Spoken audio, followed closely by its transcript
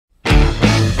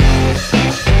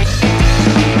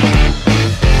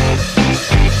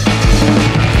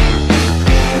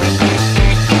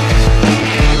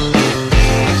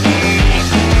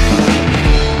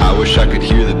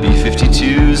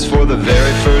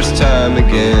first time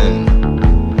again.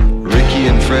 Ricky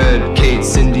and Fred, Kate,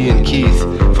 Cindy and Keith,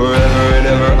 forever and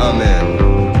ever,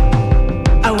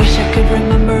 amen. I wish I could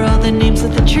remember all the names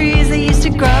of the trees that used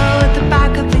to grow at the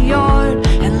back of the yard,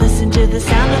 and listen to the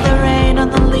sound of the rain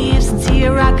on the leaves and see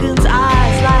a raccoon's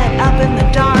eyes light up in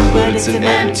the dark. But it's an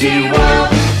empty world.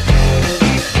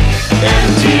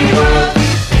 Empty world.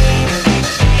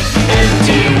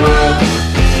 Empty world.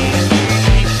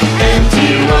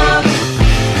 Empty world.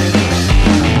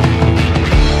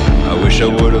 I wish I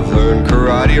would have learned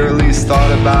karate, or at least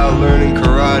thought about learning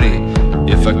karate.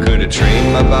 If I could have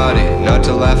trained my body not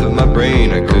to laugh at my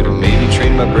brain, I could have maybe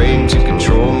trained my brain to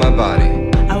control my body.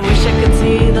 I wish I could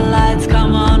see the lights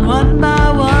come on one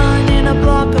by one in a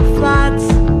block of flats.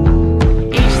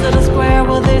 Each little square,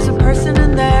 well there's a person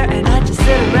in there, and I just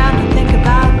sit around and think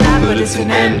about that. But it's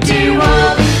an empty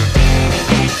world.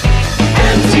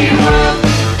 Empty world.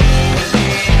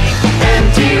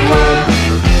 Empty world.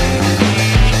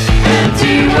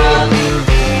 Empty world.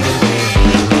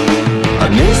 I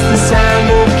miss the sound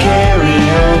of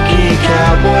karaoke,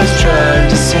 cowboys trying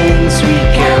to sing Sweet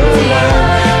Caroline.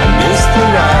 I miss the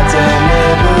rides I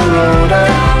never rode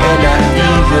on, and I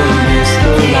even miss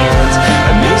the lines.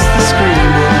 I miss the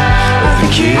screaming of the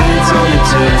kids on the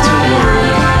turtle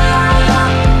world.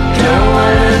 Don't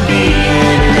wanna be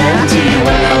in an empty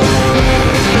world.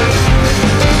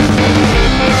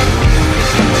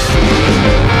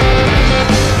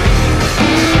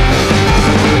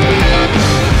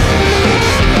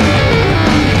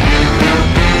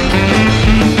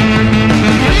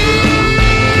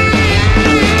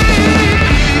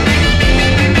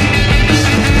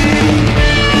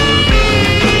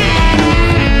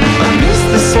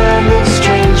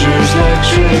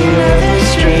 Lecturing other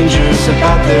strangers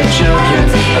about their children.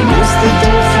 I miss the